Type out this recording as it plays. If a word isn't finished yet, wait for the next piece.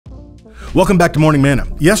Welcome back to Morning Manna.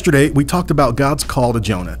 Yesterday, we talked about God's call to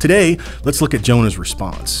Jonah. Today, let's look at Jonah's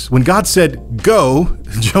response. When God said, go,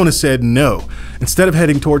 Jonah said no. Instead of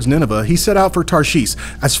heading towards Nineveh, he set out for Tarshish,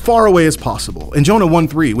 as far away as possible. In Jonah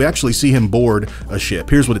 1:3, we actually see him board a ship.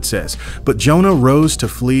 Here's what it says. But Jonah rose to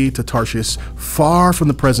flee to Tarshish, far from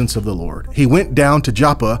the presence of the Lord. He went down to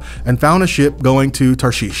Joppa and found a ship going to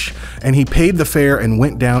Tarshish. And he paid the fare and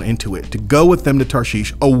went down into it to go with them to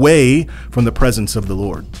Tarshish, away from the presence of the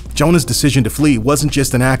Lord. Jonah's decision to flee wasn't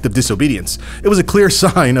just an act of disobedience. It was a clear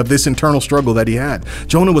sign of this internal struggle that he had.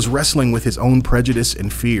 Jonah was wrestling with his own prejudice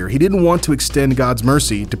and fear. He didn't want to extend God's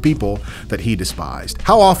mercy to people that he despised.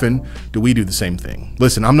 How often do we do the same thing?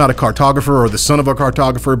 Listen, I'm not a cartographer or the son of a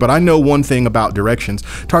cartographer, but I know one thing about directions.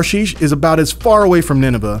 Tarshish is about as far away from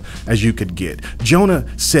Nineveh as you could get. Jonah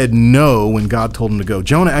said no when God told him to go.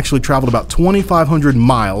 Jonah actually traveled about 2,500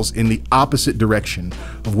 miles in the opposite direction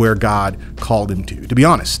of where God called him to. To be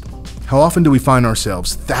honest, how often do we find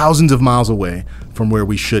ourselves thousands of miles away from where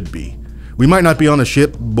we should be? We might not be on a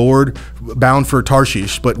ship bound for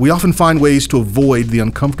Tarshish, but we often find ways to avoid the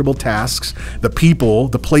uncomfortable tasks, the people,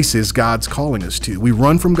 the places God's calling us to. We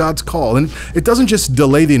run from God's call, and it doesn't just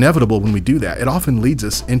delay the inevitable when we do that. It often leads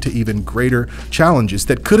us into even greater challenges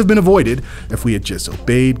that could have been avoided if we had just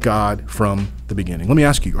obeyed God from the beginning. Let me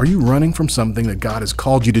ask you, are you running from something that God has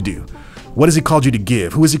called you to do? What has he called you to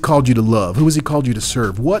give? Who has he called you to love? Who has he called you to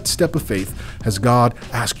serve? What step of faith has God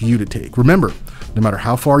asked you to take? Remember, no matter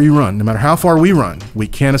how far you run, no matter how far we run, we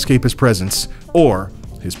can't escape his presence or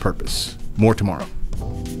his purpose. More tomorrow.